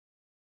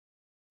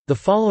The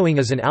following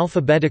is an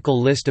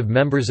alphabetical list of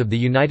members of the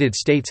United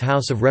States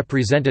House of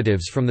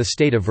Representatives from the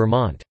state of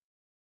Vermont.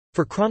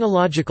 For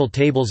chronological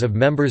tables of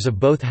members of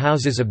both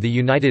houses of the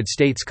United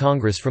States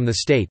Congress from the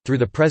state through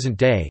the present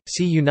day,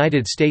 see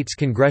United States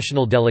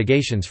congressional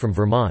delegations from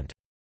Vermont.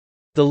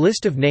 The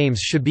list of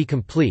names should be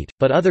complete,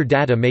 but other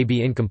data may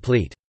be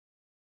incomplete.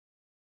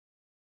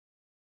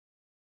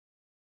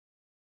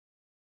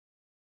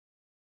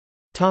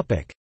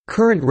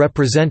 Current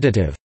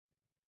representative.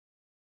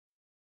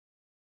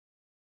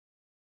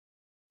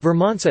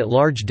 Vermont's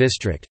at-large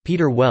district,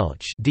 Peter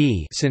Welch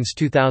D. since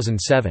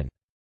 2007.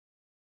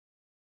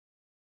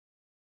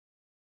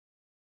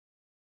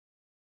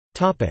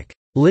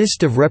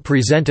 List of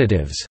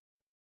representatives.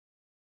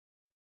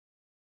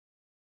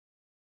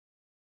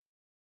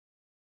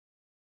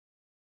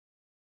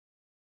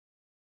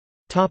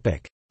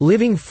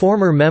 Living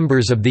former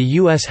members of the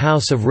U.S.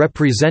 House of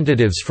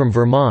Representatives from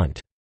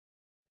Vermont.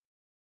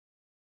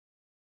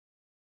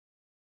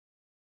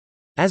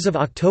 As of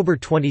October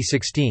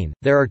 2016,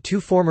 there are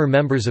 2 former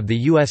members of the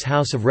U.S.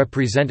 House of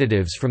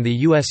Representatives from the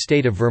U.S.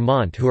 state of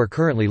Vermont who are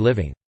currently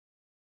living.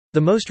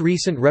 The most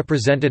recent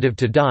representative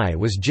to die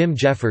was Jim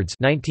Jeffords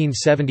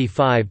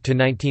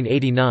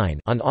 (1975–1989)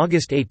 on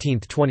August 18,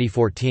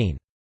 2014.